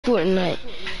Fortnite.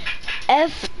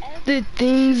 If the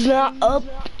thing's not up,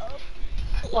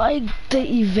 like the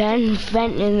event is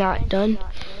not done,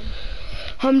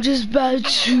 I'm just about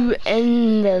to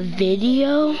end the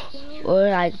video or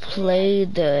like play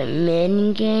the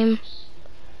mini game.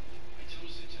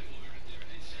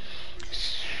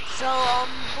 So,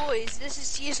 boys, this is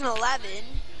season 11.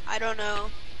 I don't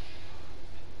know,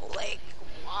 like,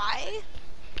 why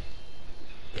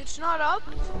it's not up.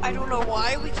 I don't know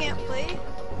why we can't play.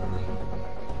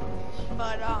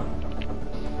 But,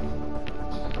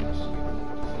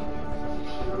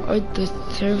 Or the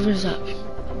server's up.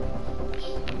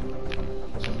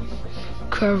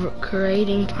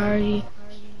 Creating party.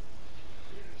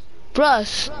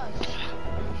 Plus.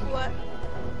 What?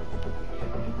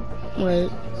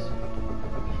 Wait.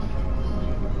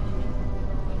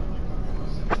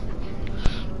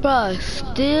 Bruh,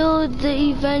 still the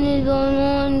event is going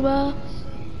on, bruh.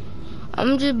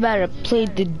 I'm just about to play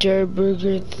the Dirt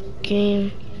Burger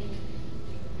game.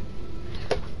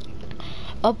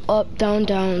 Up, up, down,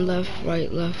 down, left,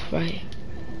 right, left, right.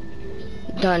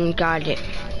 Done, got it.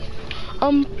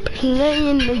 I'm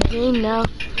playing the game now.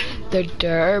 The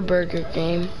Dirt Burger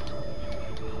game.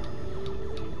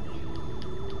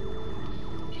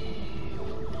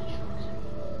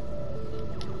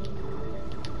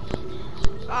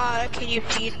 Can you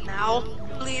see it now,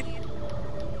 please?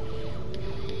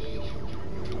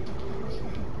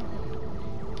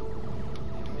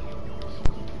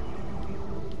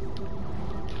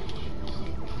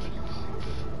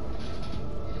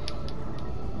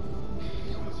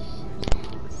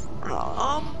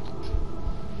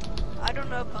 I don't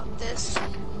know about this.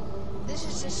 This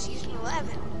is just season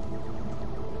 11.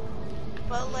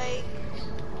 But like,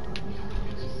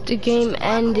 the game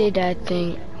ended, I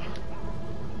think.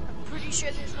 I'm pretty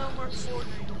sure there's no more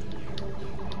Fortnite.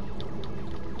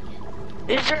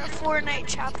 Is there a Fortnite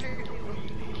chapter 2?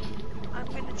 I'm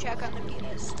gonna check on the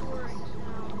beta store right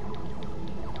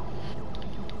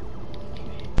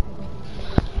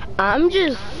now. I'm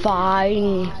just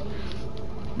fighting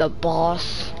the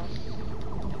boss.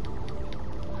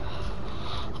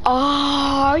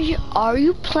 Are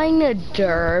you playing the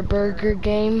Dirt Burger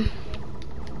game?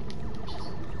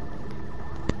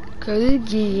 Cause the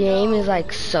game is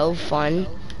like so fun.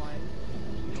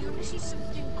 Do you want to see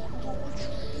something cool?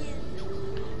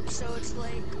 So it's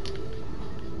like,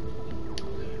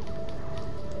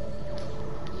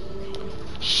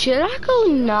 should I go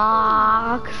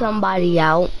knock somebody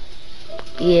out?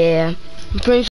 Yeah, I'm pretty